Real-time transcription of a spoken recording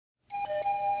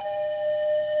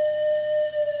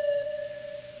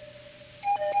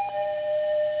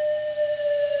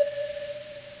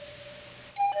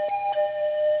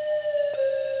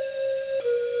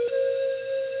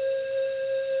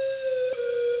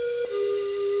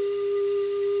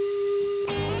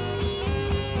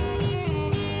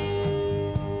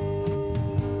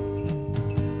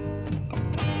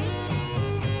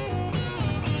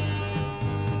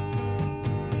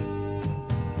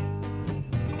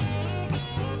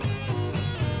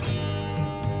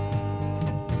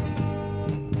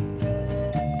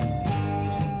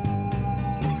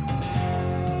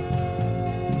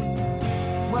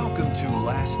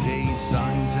Last Days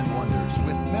Signs and Wonders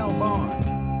with Mel Bond.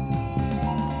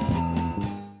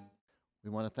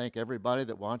 We want to thank everybody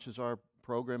that watches our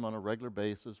program on a regular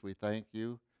basis. We thank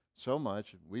you so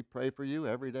much. We pray for you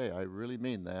every day. I really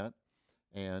mean that.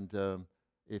 And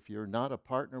if you're not a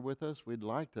partner with us, we'd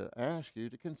like to ask you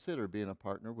to consider being a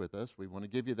partner with us. We want to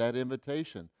give you that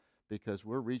invitation because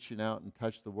we're reaching out and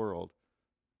touching the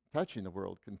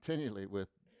world continually with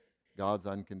God's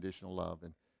unconditional love.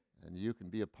 And you can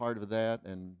be a part of that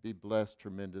and be blessed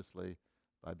tremendously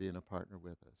by being a partner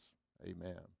with us.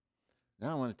 Amen. Now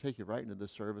I want to take you right into the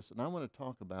service, and I want to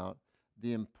talk about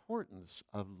the importance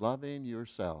of loving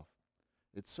yourself.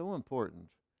 It's so important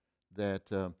that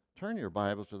turn your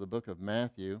Bibles to the book of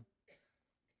Matthew.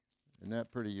 Isn't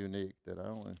that pretty unique that I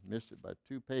only missed it by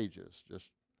 2 pages?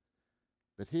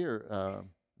 But here,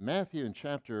 Matthew in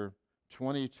chapter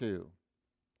 22.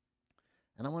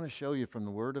 And I want to show you from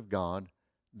the Word of God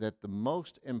that the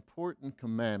most important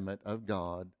commandment of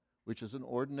God, which is an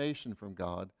ordination from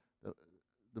God,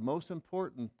 the most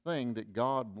important thing that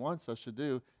God wants us to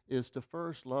do is to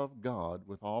first love God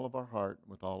with all of our heart,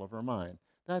 with all of our mind.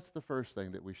 That's the first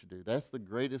thing that we should do. That's the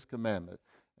greatest commandment.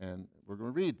 And we're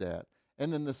going to read that.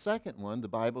 And then the second one, the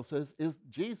Bible says, is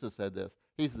Jesus said this.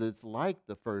 He said it's like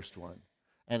the first one.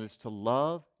 And it's to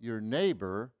love your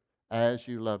neighbor as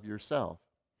you love yourself.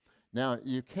 Now,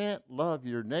 you can't love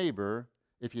your neighbor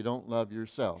if you don't love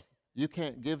yourself. You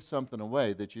can't give something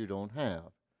away that you don't have.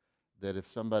 That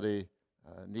if somebody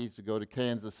needs to go to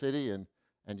Kansas City and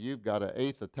you've got an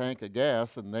eighth a tank of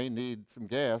gas and they need some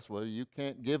gas, well, you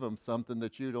can't give them something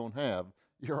that you don't have.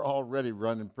 You're already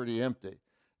running pretty empty.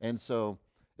 And so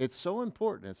it's so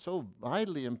important, it's so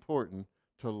vitally important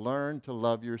to learn to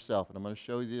love yourself. And I'm going to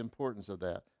show you the importance of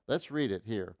that. Let's read it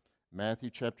here. Matthew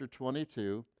chapter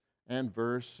 22 and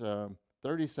verse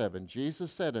 37.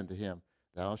 Jesus said unto him,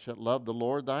 Thou shalt love the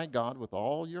Lord thy God with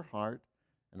all your heart,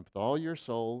 and with all your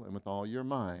soul, and with all your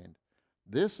mind.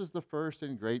 This is the first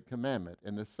and great commandment,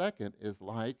 and the second is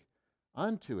like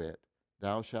unto it.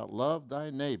 Thou shalt love thy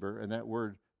neighbor, and that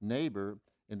word neighbor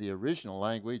in the original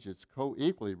language is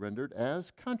co-equally rendered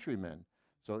as countrymen.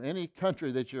 So any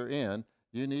country that you're in,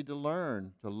 you need to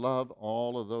learn to love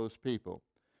all of those people.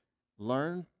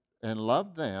 Learn and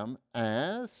love them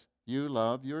as you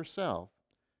love yourself.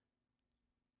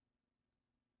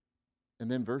 And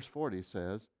then verse 40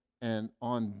 says, And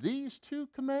on these 2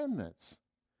 commandments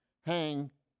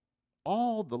hang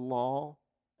all the law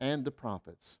and the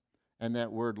prophets. And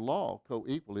that word law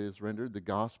co-equally is rendered the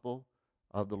gospel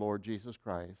of the Lord Jesus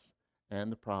Christ.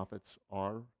 And the prophets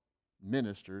are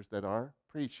ministers that are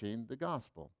preaching the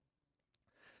gospel.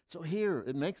 So here,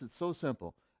 it makes it so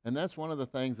simple. And that's one of the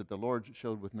things that the Lord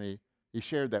showed with me. He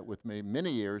shared that with me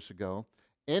many years ago.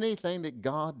 Anything that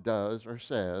God does or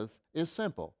says is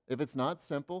simple. If it's not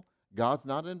simple, God's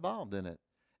not involved in it.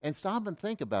 And stop and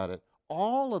think about it.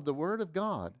 All of the Word of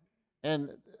God,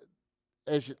 and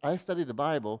as I study the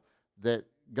Bible, that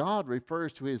God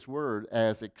refers to His Word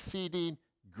as exceeding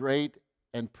great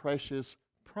and precious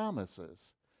promises.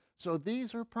 So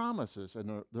these are promises,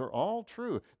 and they're all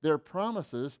true. They're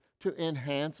promises to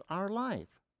enhance our life.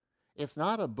 It's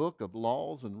not a book of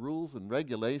laws and rules and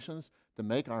regulations to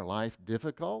make our life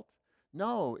difficult.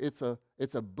 No, it's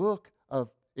a book of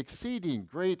exceeding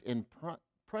great and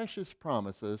precious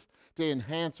promises to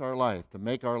enhance our life, to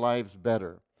make our lives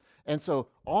better. And so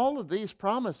all of these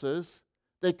promises,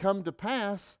 they come to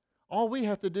pass. All we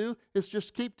have to do is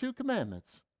just keep 2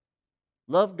 commandments.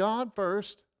 Love God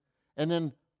first, and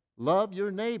then love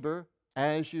your neighbor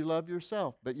as you love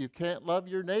yourself. But you can't love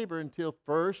your neighbor until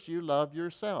first you love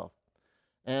yourself.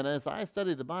 And as I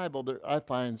study the Bible, I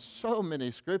find so many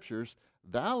scriptures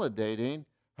validating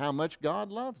how much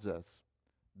God loves us.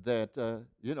 That,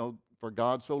 for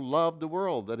God so loved the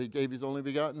world that He gave His only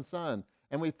begotten Son.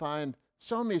 And we find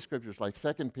so many scriptures like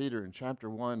 2 Peter in chapter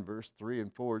 1, verse 3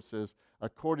 and 4. It says,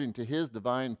 according to His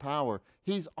divine power,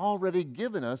 He's already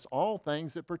given us all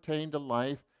things that pertain to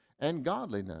life and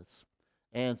godliness.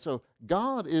 And so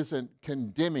God isn't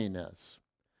condemning us.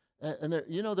 And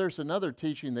there's another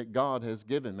teaching that God has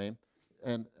given me,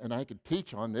 and I could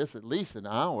teach on this at least an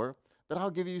hour, but I'll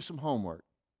give you some homework.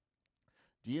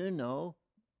 Do you know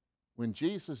when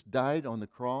Jesus died on the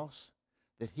cross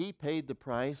that He paid the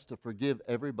price to forgive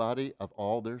everybody of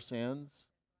all their sins?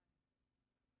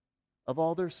 Of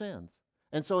all their sins.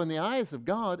 And so in the eyes of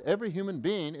God, every human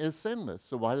being is sinless.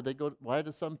 So why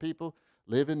do some people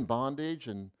live in bondage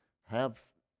and have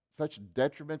such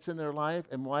detriments in their life,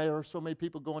 and why are so many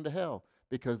people going to hell?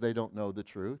 Because they don't know the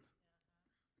truth.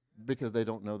 Because they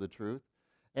don't know the truth.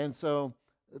 And so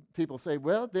people say,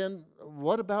 well, then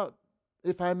what about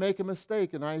if I make a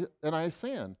mistake and I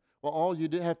sin? Well, all you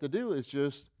have to do is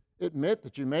just admit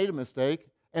that you made a mistake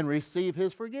and receive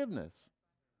His forgiveness.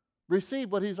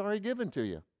 Receive what He's already given to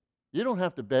you. You don't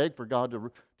have to beg for God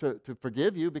to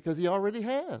forgive you because He already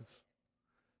has.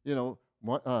 You know,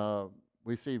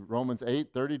 we see Romans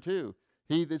 8:32.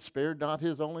 He that spared not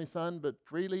His only Son, but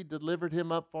freely delivered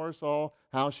Him up for us all,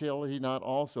 how shall He not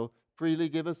also freely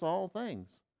give us all things?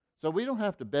 So we don't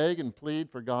have to beg and plead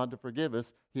for God to forgive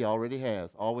us. He already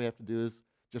has. All we have to do is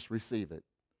just receive it.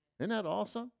 Isn't that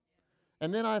awesome?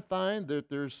 And then I find that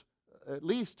there's at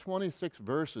least 26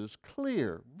 verses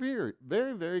clear, very,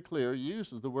 very, very clear,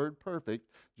 uses the word perfect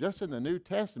just in the New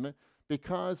Testament.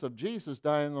 Because of Jesus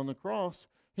dying on the cross,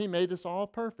 He made us all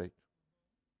perfect.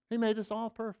 He made us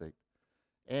all perfect.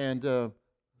 And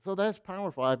so that's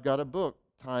powerful. I've got a book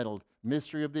titled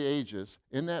Mystery of the Ages.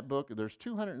 In that book, there's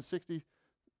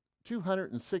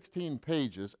 216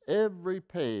 pages. Every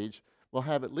page will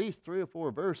have at least 3 or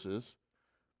 4 verses,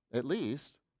 at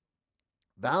least,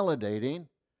 validating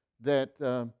that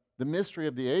the mystery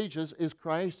of the ages is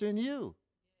Christ in you,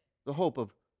 the hope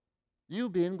of you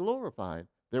being glorified.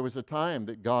 There was a time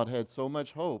that God had so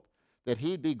much hope that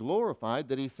He'd be glorified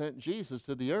that He sent Jesus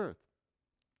to the earth.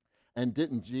 And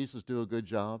didn't Jesus do a good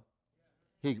job?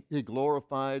 He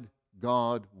glorified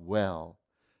God well.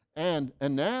 And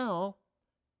now,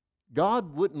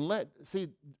 God wouldn't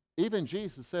even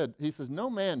Jesus said, He says, no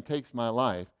man takes my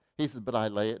life. He says, but I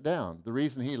lay it down. The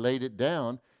reason He laid it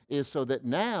down is so that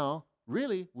now,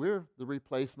 really, we're the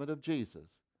replacement of Jesus.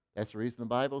 That's the reason the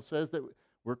Bible says that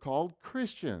we're called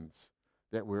Christians,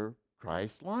 that we're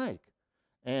Christ-like.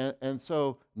 And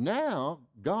so now,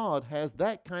 God has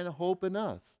that kind of hope in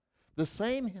us. The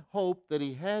same hope that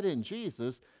He had in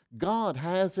Jesus, God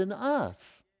has in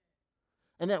us.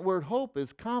 And that word hope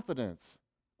is confidence,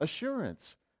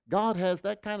 assurance. God has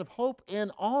that kind of hope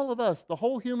in all of us, the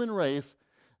whole human race,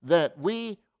 that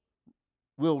we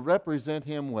will represent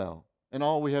Him well. And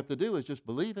all we have to do is just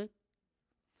believe it.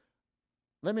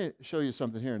 Let me show you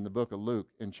something here in the book of Luke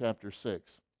in chapter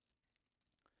 6.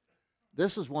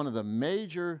 This is one of the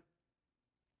major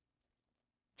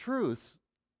truths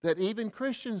that even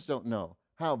Christians don't know,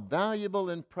 how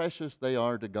valuable and precious they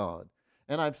are to God.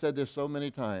 And I've said this so many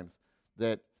times,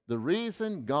 that the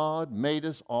reason God made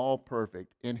us all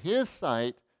perfect, in His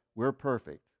sight, we're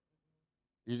perfect.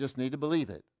 You just need to believe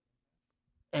it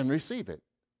and receive it.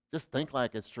 Just think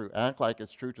like it's true. Act like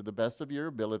it's true to the best of your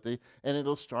ability, and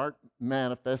it'll start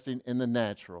manifesting in the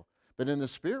natural. But in the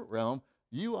spirit realm,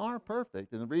 you are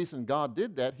perfect. And the reason God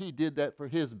did that, He did that for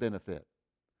His benefit.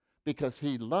 Because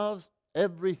He loves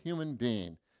every human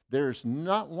being. There's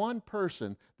not one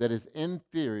person that is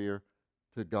inferior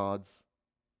to God.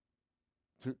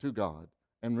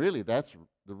 And really, that's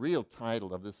the real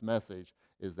title of this message,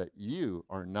 is that you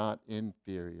are not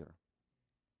inferior.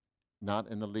 Not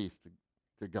in the least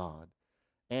to God.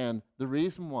 And the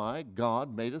reason why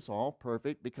God made us all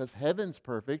perfect, because heaven's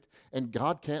perfect, and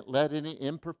God can't let any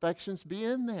imperfections be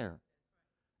in there.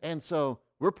 And so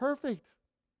we're perfect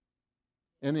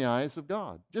in the eyes of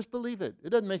God. Just believe it. It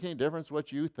doesn't make any difference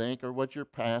what you think or what your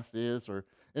past is or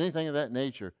anything of that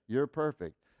nature. You're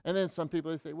perfect. And then some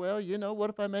people, they say, well, what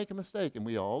if I make a mistake? And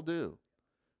we all do.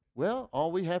 Well,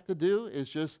 all we have to do is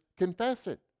just confess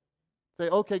it. Say,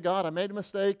 okay, God, I made a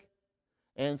mistake.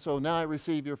 And so now I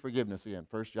receive your forgiveness again.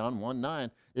 1 John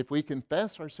 1:9. If we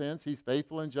confess our sins, He's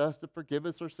faithful and just to forgive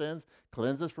us our sins,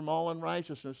 cleanse us from all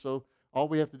unrighteousness. So all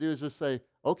we have to do is just say,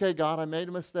 okay, God, I made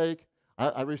a mistake.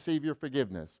 I receive your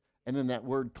forgiveness. And then that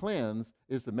word cleanse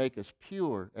is to make us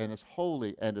pure and as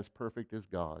holy and as perfect as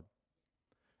God.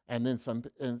 And then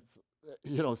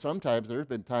sometimes there's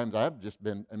been times I've just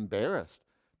been embarrassed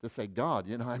to say, God,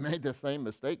 I made the same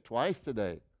mistake twice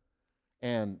today.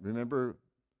 And remember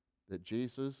that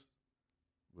Jesus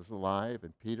was alive,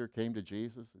 and Peter came to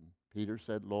Jesus, and Peter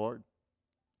said, Lord,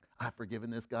 I've forgiven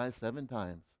this guy 7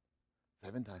 times.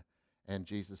 7 times. And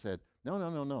Jesus said,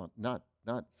 no, not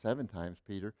 7 times,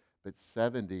 Peter, but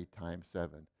 70 times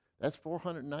 7. That's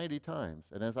 490 times.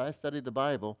 And as I studied the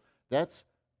Bible, that's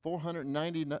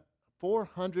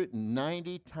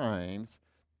 490 times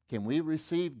can we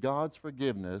receive God's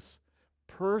forgiveness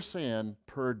per sin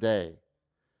per day.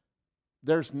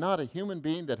 There's not a human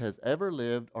being that has ever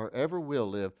lived or ever will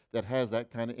live that has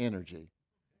that kind of energy.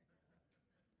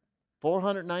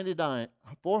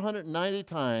 490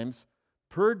 times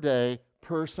per day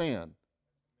per sin.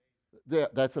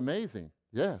 That's amazing.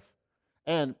 Yes.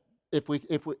 And if we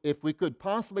could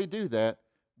possibly do that,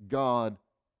 God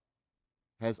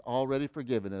has already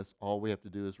forgiven us. All we have to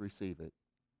do is receive it.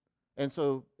 And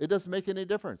so it doesn't make any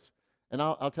difference. And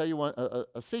I'll tell you a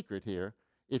secret here.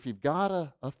 If you've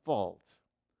got a fault,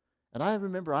 And I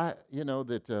remember,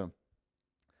 that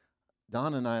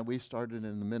Don and I, we started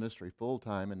in the ministry full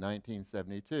time in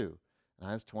 1972. And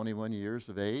I was 21 years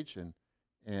of age,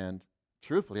 and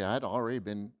truthfully, I'd already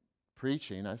been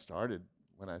preaching. I started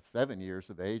when I was 7 years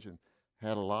of age and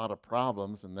had a lot of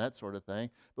problems and that sort of thing.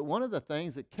 But one of the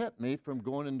things that kept me from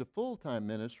going into full time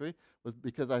ministry was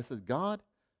because I said, God,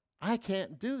 I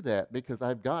can't do that because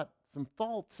I've got some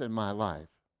faults in my life.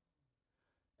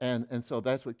 And so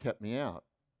that's what kept me out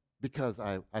because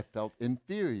I felt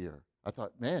inferior. I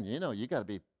thought, man, you got to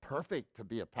be perfect to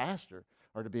be a pastor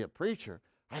or to be a preacher.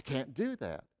 I can't do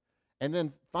that. And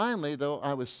then finally, though,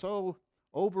 I was so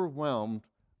overwhelmed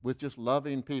with just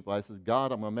loving people, I said,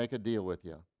 God, I'm going to make a deal with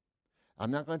you. I'm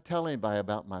not going to tell anybody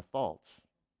about my faults.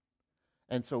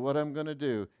 And so what I'm going to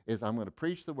do is I'm going to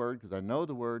preach the word because I know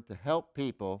the word to help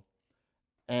people.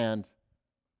 And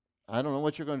I don't know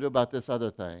what you're going to do about this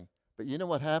other thing. But you know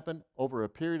what happened? Over a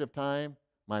period of time,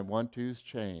 my one-twos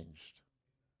changed.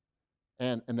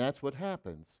 And that's what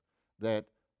happens. That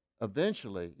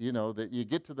eventually, that you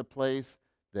get to the place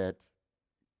that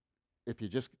if you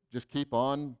just keep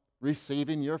on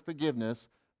receiving your forgiveness,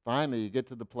 finally you get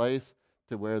to the place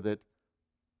to where that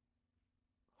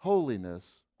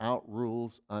holiness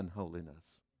outrules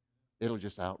unholiness. It'll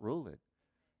just outrule it.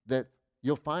 That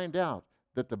you'll find out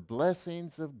that the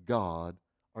blessings of God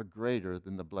are greater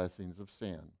than the blessings of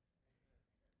sin.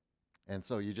 And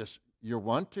so your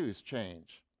one-twos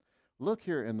change. Look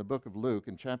here in the book of Luke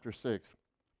in chapter 6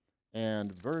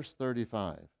 and verse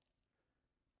 35.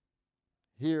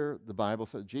 Here the Bible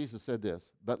says, Jesus said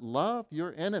this, but love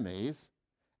your enemies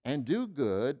and do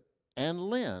good and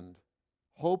lend,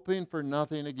 hoping for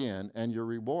nothing again, and your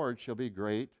reward shall be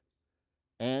great,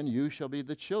 and you shall be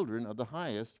the children of the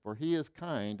highest, for he is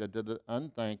kind unto the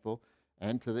unthankful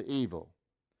and to the evil.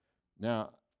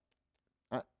 Now,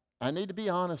 I need to be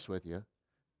honest with you.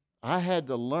 I had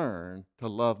to learn to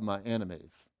love my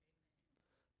enemies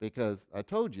because I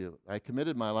told you I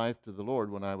committed my life to the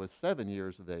Lord when I was 7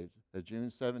 years of age, June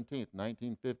 17th,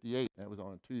 1958. That was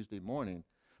on a Tuesday morning.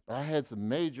 But I had some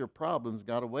major problems,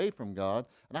 got away from God,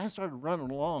 and I started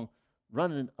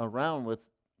running around with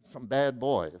some bad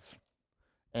boys.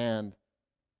 And,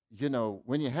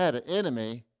 when you had an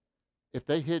enemy, if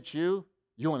they hit you,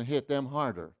 you want to hit them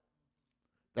harder.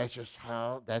 That's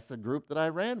the group that I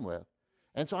ran with.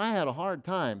 And so I had a hard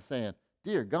time saying,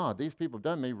 dear God, these people have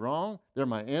done me wrong. They're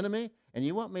my enemy, and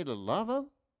you want me to love them?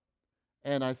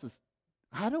 And I says,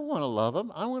 I don't want to love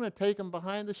them. I want to take them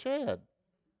behind the shed.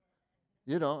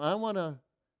 I want to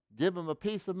give them a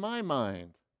piece of my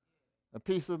mind, a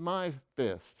piece of my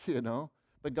fist,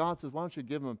 But God says, why don't you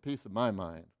give them a piece of my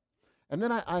mind? And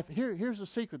then here's a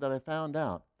secret that I found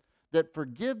out, that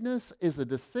forgiveness is a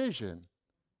decision.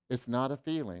 It's not a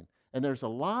feeling. And there's a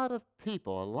lot of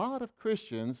people, a lot of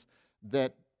Christians,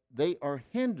 that they are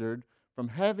hindered from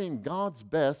having God's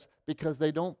best because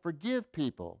they don't forgive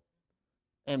people.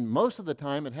 And most of the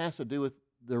time it has to do with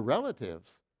their relatives.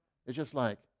 It's just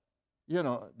like,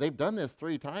 they've done this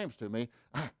 3 times to me.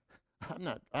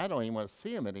 I don't even want to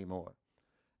see them anymore.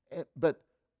 But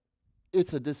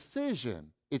it's a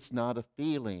decision. It's not a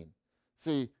feeling.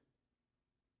 See,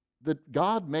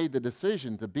 God made the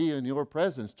decision to be in your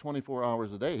presence 24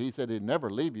 hours a day. He said he'd never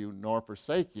leave you nor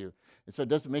forsake you. And so it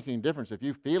doesn't make any difference if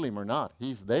you feel him or not.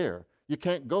 He's there. You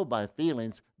can't go by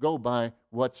feelings. Go by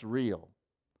what's real.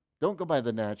 Don't go by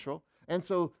the natural. And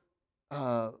so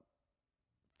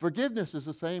forgiveness is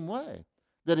the same way.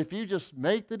 That if you just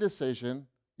make the decision,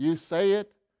 you say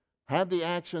it, have the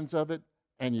actions of it,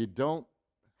 and you don't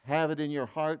have it in your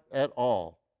heart at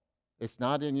all. It's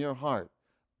not in your heart.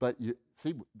 But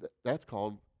that's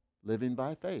called living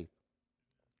by faith.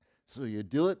 So you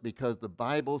do it because the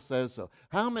Bible says so.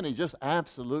 How many just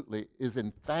absolutely is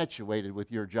infatuated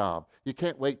with your job? You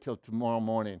can't wait till tomorrow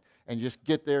morning and just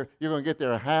get there. You're going to get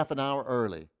there a half an hour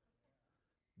early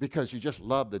because you just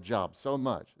love the job so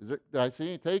much. Did I see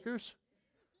any takers?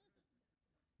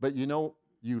 But you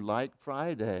like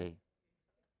Friday.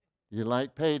 You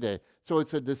like payday. So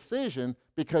it's a decision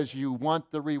because you want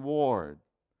the reward.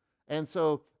 And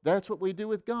so that's what we do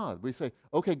with God. We say,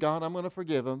 okay, God, I'm going to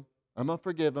forgive him. I'm going to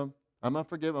forgive him. I'm going to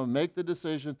forgive him. Make the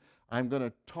decision. I'm going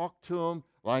to talk to him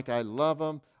like I love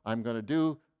him. I'm going to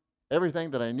do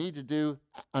everything that I need to do.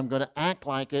 I'm going to act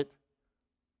like it.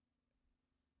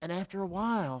 And after a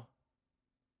while,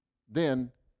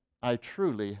 then I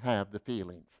truly have the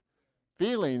feelings.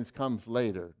 Feelings comes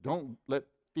later. Don't let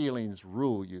feelings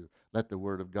rule you. Let the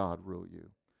Word of God rule you.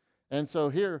 And so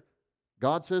here,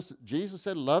 Jesus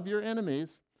said, love your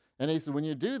enemies. And he said, when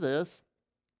you do this,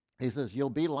 he says, you'll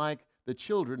be like the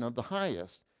children of the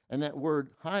highest. And that word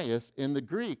highest in the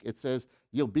Greek, it says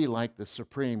you'll be like the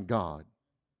supreme God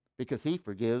because he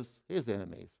forgives his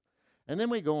enemies. And then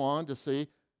we go on to see,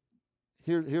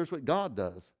 here's what God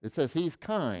does. It says he's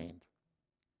kind.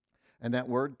 And that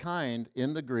word kind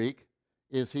in the Greek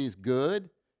is he's good,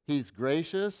 he's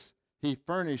gracious, he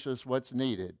furnishes what's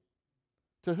needed.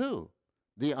 To who?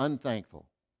 The unthankful.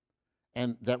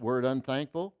 And that word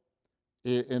unthankful,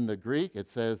 in the Greek, it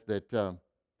says that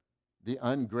the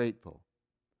ungrateful.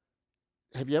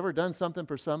 Have you ever done something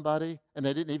for somebody and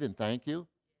they didn't even thank you?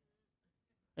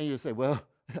 And you say, well,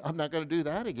 I'm not going to do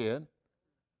that again.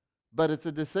 But it's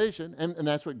a decision, and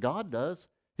that's what God does.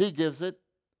 He gives it.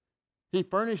 He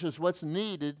furnishes what's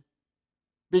needed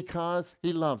because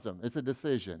he loves them. It's a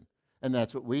decision. And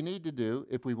that's what we need to do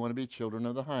if we want to be children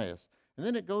of the highest. And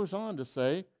then it goes on to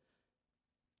say,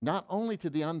 not only to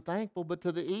the unthankful, but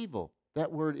to the evil.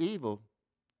 That word evil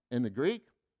in the Greek,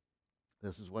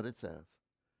 this is what it says.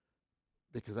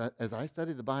 Because as I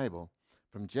study the Bible,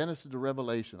 from Genesis to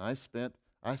Revelation, I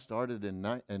started in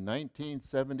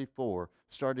 1974,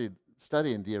 started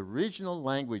studying the original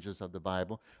languages of the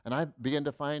Bible, and I began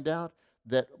to find out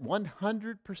that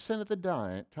 100% of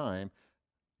the time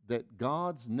that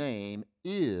God's name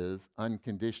is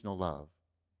unconditional love.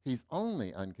 He's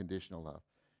only unconditional love.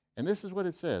 And this is what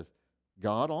it says.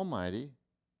 God Almighty,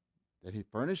 that he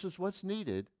furnishes what's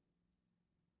needed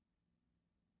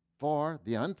for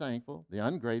the unthankful, the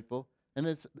ungrateful, and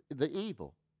it's the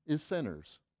evil is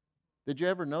sinners. Did you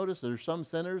ever notice there's some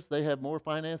sinners, they have more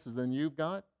finances than you've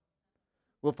got?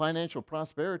 Well, financial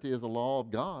prosperity is a law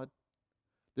of God.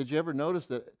 Did you ever notice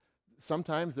that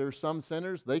sometimes there are some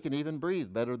sinners, they can even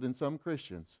breathe better than some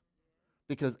Christians?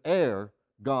 Because air,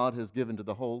 God has given to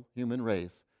the whole human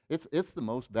race. It's the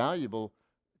most valuable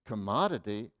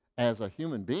commodity as a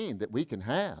human being that we can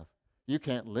have. You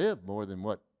can't live more than,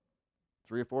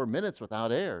 3 or 4 minutes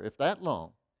without air, if that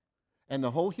long. And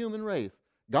the whole human race,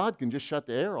 God can just shut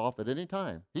the air off at any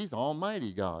time. He's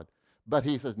Almighty God. But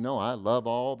he says, no, I love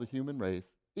all the human race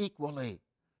equally.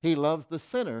 He loves the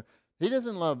sinner. He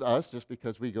doesn't love us just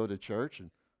because we go to church and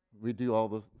we do all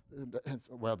this.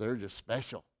 Well, they're just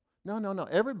special. No.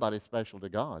 Everybody's special to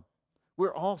God.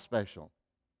 We're all special.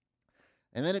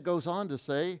 And then it goes on to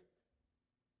say,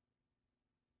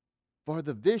 for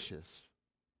the vicious.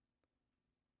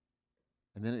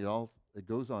 And then it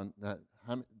goes on.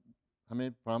 How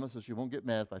many promises you won't get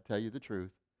mad if I tell you the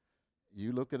truth?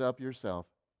 You look it up yourself.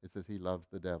 It says he loves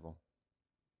the devil.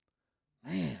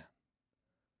 Man.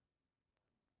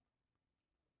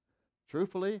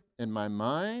 Truthfully, in my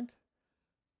mind,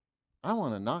 I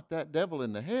want to knock that devil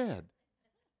in the head.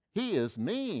 He is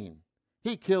mean.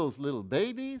 He kills little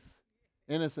babies,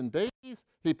 innocent babies.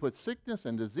 He puts sickness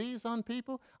and disease on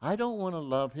people. I don't want to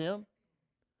love him,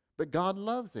 but God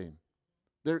loves him.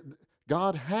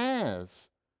 God has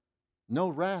no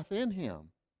wrath in him.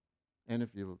 And if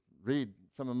you read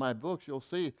some of my books, you'll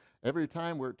see every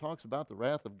time where it talks about the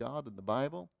wrath of God in the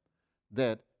Bible,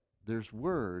 that there's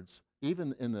words,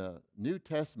 even in the New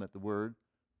Testament, the word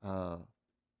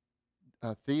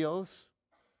theos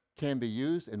can be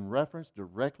used in reference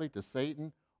directly to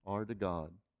Satan or to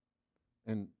God.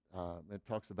 And it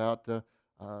talks about 2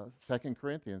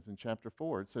 Corinthians in chapter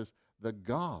 4. It says, the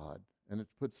God, and it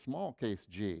puts small case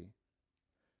G,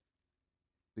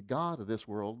 the God of this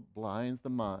world blinds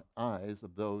the eyes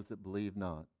of those that believe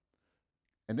not.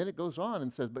 And then it goes on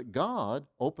and says, but God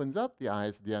opens up the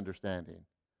eyes of the understanding.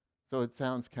 So it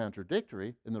sounds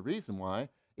contradictory, and the reason why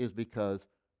is because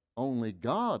only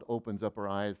God opens up our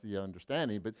eyes to the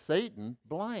understanding, but Satan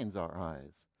blinds our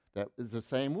eyes. That is the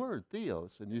same word,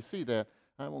 theos. And you see that.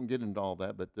 I won't get into all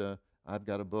that, but I've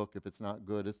got a book, If It's Not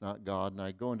Good, It's Not God, and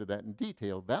I go into that in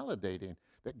detail, validating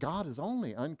that God is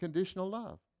only unconditional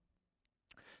love.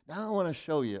 Now I want to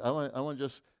show you, I want to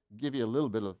just give you a little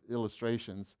bit of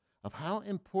illustrations of how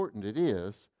important it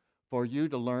is for you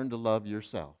to learn to love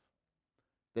yourself.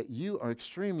 That you are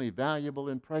extremely valuable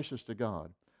and precious to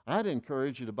God. I'd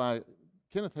encourage you to buy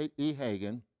Kenneth E.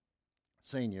 Hagin,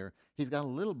 Sr. He's got a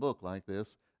little book like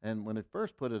this, and when he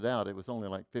first put it out, it was only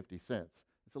like 50 cents.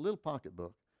 It's a little pocket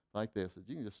book like this that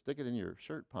you can just stick it in your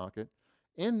shirt pocket.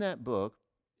 In that book,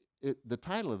 the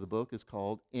title of the book is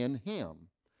called In Him.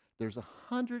 There's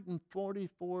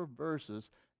 144 verses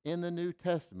in the New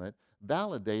Testament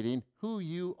validating who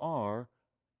you are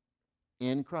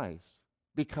in Christ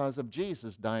because of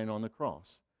Jesus dying on the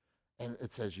cross. And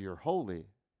it says you're holy,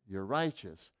 you're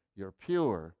righteous, you're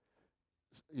pure,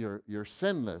 you're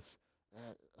sinless,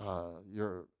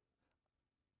 you're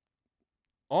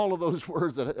all of those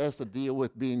words that has to deal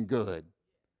with being good.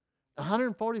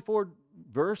 144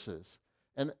 verses,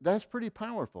 and that's pretty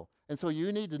powerful. And so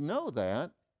you need to know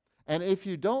that And if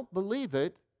you don't believe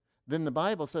it, then the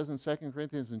Bible says in 2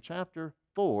 Corinthians in chapter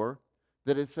 4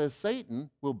 that it says Satan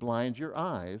will blind your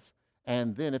eyes.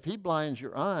 And then if he blinds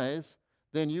your eyes,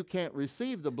 then you can't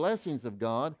receive the blessings of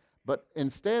God. But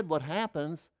instead what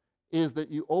happens is that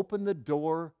you open the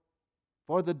door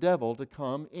for the devil to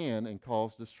come in and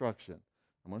cause destruction.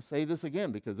 I'm going to say this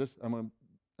again because I'm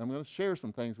going to share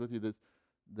some things with you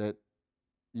that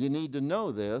you need to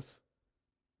know this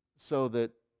so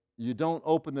that you don't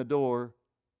open the door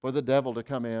for the devil to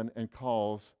come in and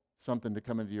cause something to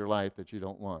come into your life that you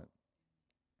don't want.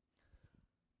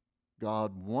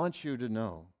 God wants you to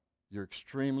know you're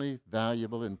extremely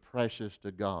valuable and precious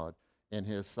to God in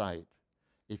His sight.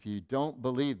 If you don't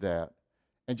believe that,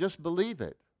 and just believe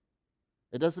it,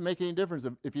 it doesn't make any difference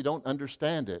if you don't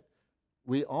understand it.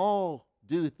 We all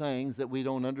do things that we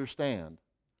don't understand.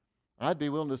 I'd be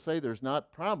willing to say there's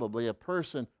not probably a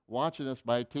person watching us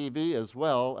by TV as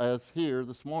well as here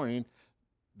this morning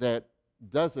that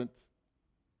doesn't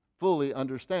fully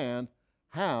understand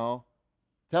how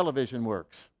television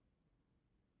works.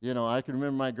 You know, I can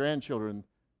remember my grandchildren,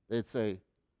 they'd say,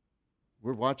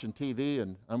 we're watching TV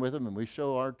and I'm with them and we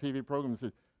show our TV program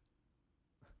and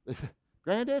say,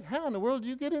 Granddad, how in the world do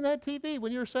you get in that TV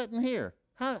when you're sitting here?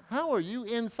 How are you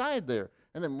inside there?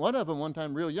 And then one of them one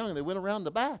time real young, they went around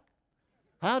the back.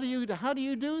 How do you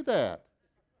do that?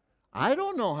 I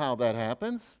don't know how that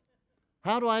happens.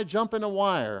 How do I jump in a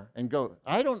wire and go?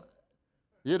 I don't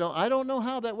know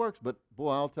how that works, but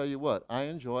boy, I'll tell you what, I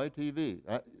enjoy TV.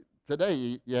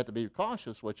 Today, you have to be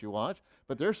cautious what you watch,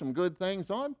 but there's some good things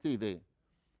on TV.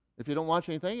 If you don't watch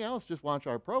anything else, just watch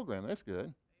our program. That's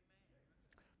good.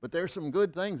 But there's some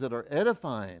good things that are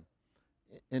edifying.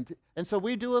 And so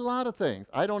we do a lot of things.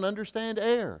 I don't understand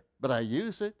air, but I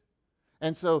use it.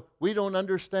 And so we don't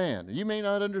understand. You may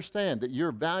not understand that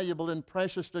you're valuable and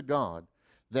precious to God,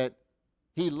 that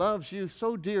He loves you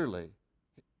so dearly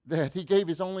that He gave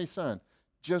His only Son.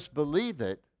 Just believe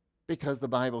it because the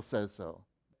Bible says so.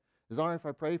 Is it all right if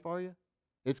I pray for you?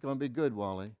 It's going to be good,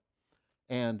 Wally.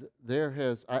 And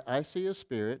I see a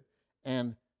spirit,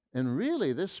 and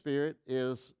really this spirit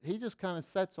he just kind of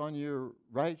sits on your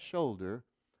right shoulder,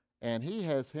 and he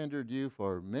has hindered you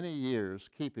for many years,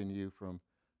 keeping you from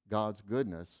God's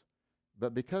goodness.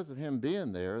 But because of him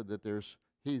being there,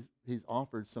 he's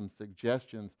offered some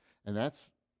suggestions, and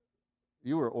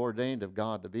you were ordained of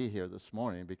God to be here this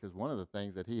morning because one of the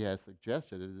things that he has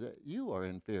suggested is that you are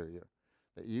inferior,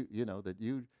 that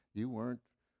you weren't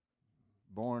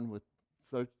born with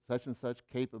such and such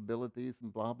capabilities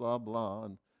and blah, blah, blah,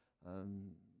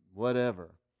 and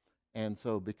whatever. And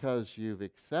so because you've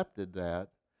accepted that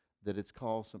it's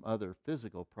caused some other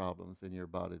physical problems in your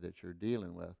body that you're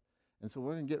dealing with. And so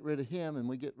we're going to get rid of him, and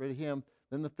we get rid of him,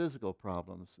 then the physical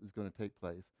problems is going to take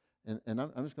place. And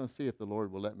I'm just going to see if the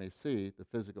Lord will let me see the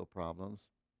physical problems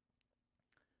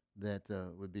that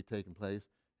would be taking place.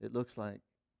 It looks like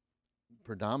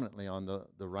predominantly on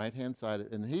the right-hand side,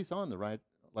 and he's on the right,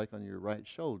 like on your right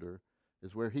shoulder,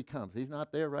 is where he comes. He's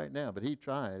not there right now, but he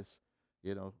tries.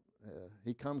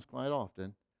 He comes quite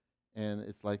often, and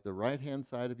it's like the right-hand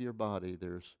side of your body.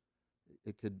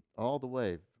 It could all the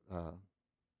way.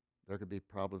 There could be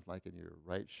problems like in your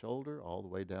right shoulder, all the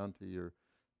way down to your,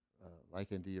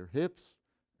 like into your hips,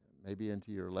 maybe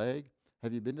into your leg.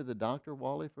 Have you been to the doctor,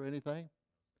 Wally, for anything?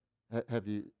 Have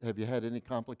you had any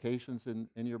complications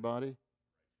in your body?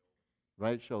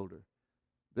 Right shoulder.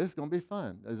 This is going to be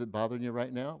fun. Is it bothering you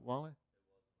right now, Wally?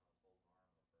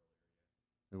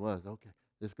 It was, okay.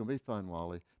 This is going to be fun,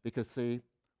 Wally. Because, see,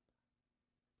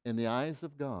 in the eyes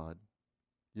of God,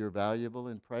 you're valuable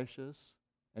and precious,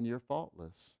 and you're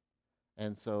faultless.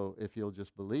 And so if you'll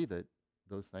just believe it,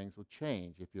 those things will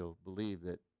change if you'll believe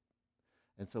that.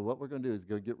 And so what we're going to do is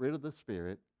go get rid of the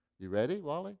spirit. You ready,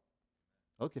 Wally?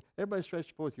 Okay. Everybody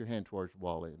stretch forth your hand towards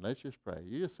Wally, and let's just pray.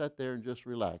 You just sit there and just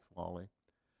relax, Wally.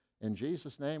 In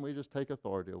Jesus' name, we just take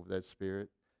authority over that spirit.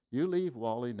 You leave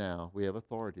Wally now. We have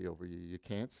authority over you. You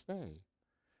can't stay.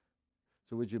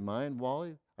 So would you mind,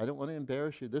 Wally? I don't want to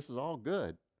embarrass you. This is all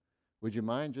good. Would you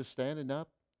mind just standing up?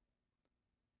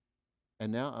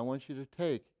 And now I want you to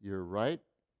take your right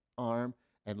arm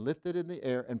and lift it in the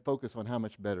air and focus on how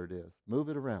much better it is. Move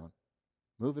it around.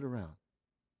 Move it around.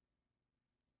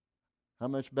 How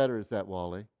much better is that,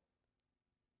 Wally?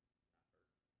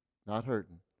 Not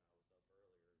hurting.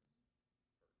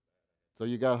 So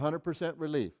you got 100%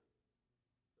 relief.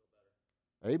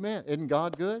 Amen. Isn't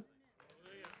God good?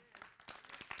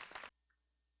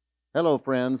 Hello,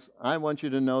 friends. I want you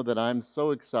to know that I'm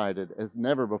so excited as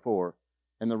never before.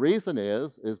 And the reason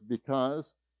is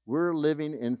because we're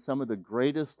living in some of the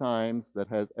greatest times that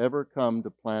has ever come to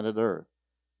planet Earth.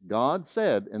 God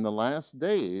said in the last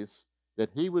days that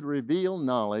He would reveal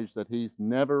knowledge that He's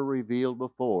never revealed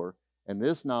before. And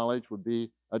this knowledge would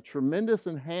be a tremendous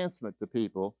enhancement to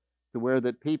people, to where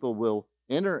that people will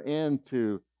enter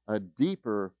into a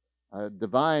deeper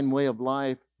divine way of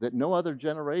life that no other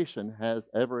generation has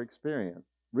ever experienced.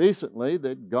 Recently,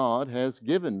 that God has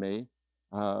given me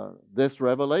this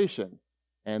revelation,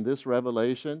 and this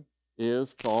revelation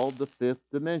is called the fifth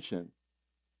dimension.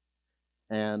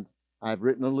 And I've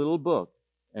written a little book,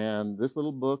 and this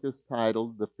little book is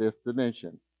titled The Fifth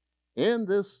Dimension. In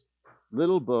this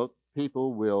little book,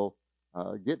 people will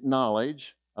get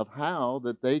knowledge of how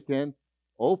that they can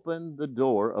open the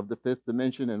door of the fifth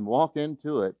dimension and walk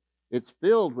into it. It's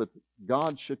filled with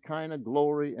God's Shekinah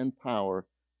glory and power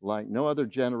like no other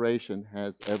generation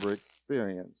has ever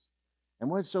experienced. And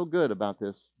what's so good about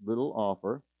this little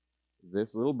offer,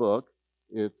 this little book,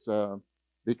 it's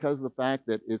because of the fact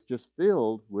that it's just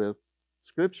filled with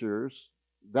scriptures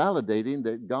validating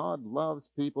that God loves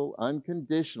people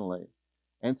unconditionally.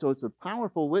 And so it's a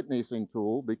powerful witnessing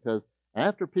tool, because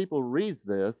after people read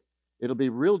this, it'll be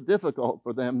real difficult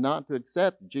for them not to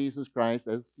accept Jesus Christ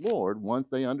as Lord once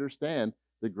they understand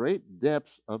the great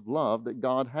depths of love that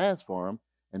God has for them.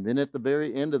 And then at the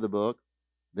very end of the book,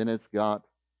 then it's got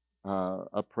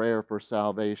a prayer for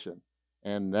salvation.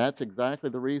 And that's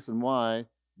exactly the reason why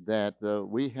that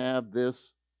we have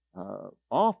this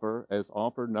offer as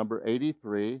offer number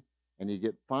 83, and you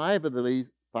get five of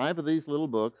these little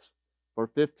books for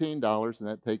 $15, and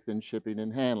that takes in shipping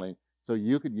and handling. So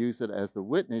you could use it as a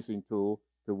witnessing tool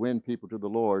to win people to the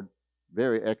Lord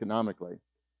very economically.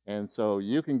 And so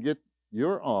you can get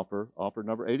your offer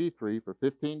number 83, for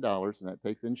 $15, and that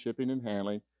takes in shipping and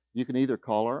handling. You can either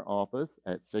call our office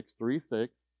at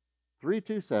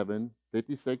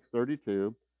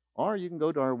 636-327-5632, or you can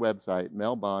go to our website,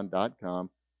 melbond.com,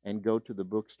 and go to the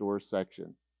bookstore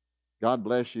section. God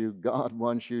bless you. God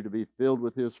wants you to be filled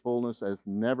with His fullness as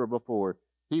never before.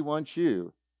 He wants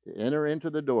you to enter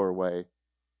into the doorway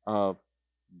of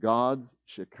God's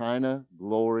Shekinah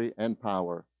glory and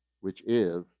power, which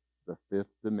is the fifth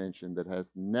dimension that has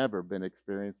never been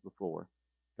experienced before.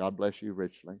 God bless you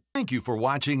richly. Thank you for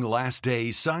watching Last Day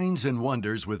Signs and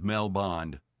Wonders with Mel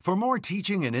Bond. For more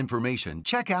teaching and information,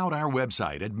 check out our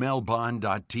website at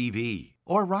melbond.tv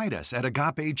or write us at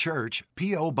Agape Church,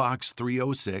 P.O. Box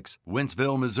 306,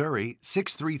 Wentzville, Missouri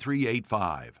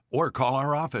 63385, or call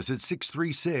our office at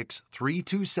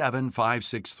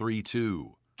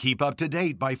 636-327-5632. Keep up to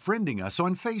date by friending us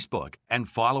on Facebook and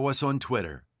follow us on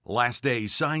Twitter. Last Day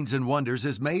Signs and Wonders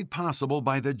is made possible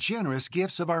by the generous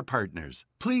gifts of our partners.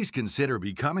 Please consider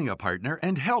becoming a partner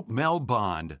and help Mel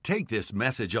Bond take this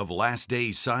message of Last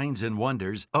Day Signs and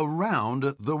Wonders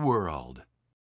around the world.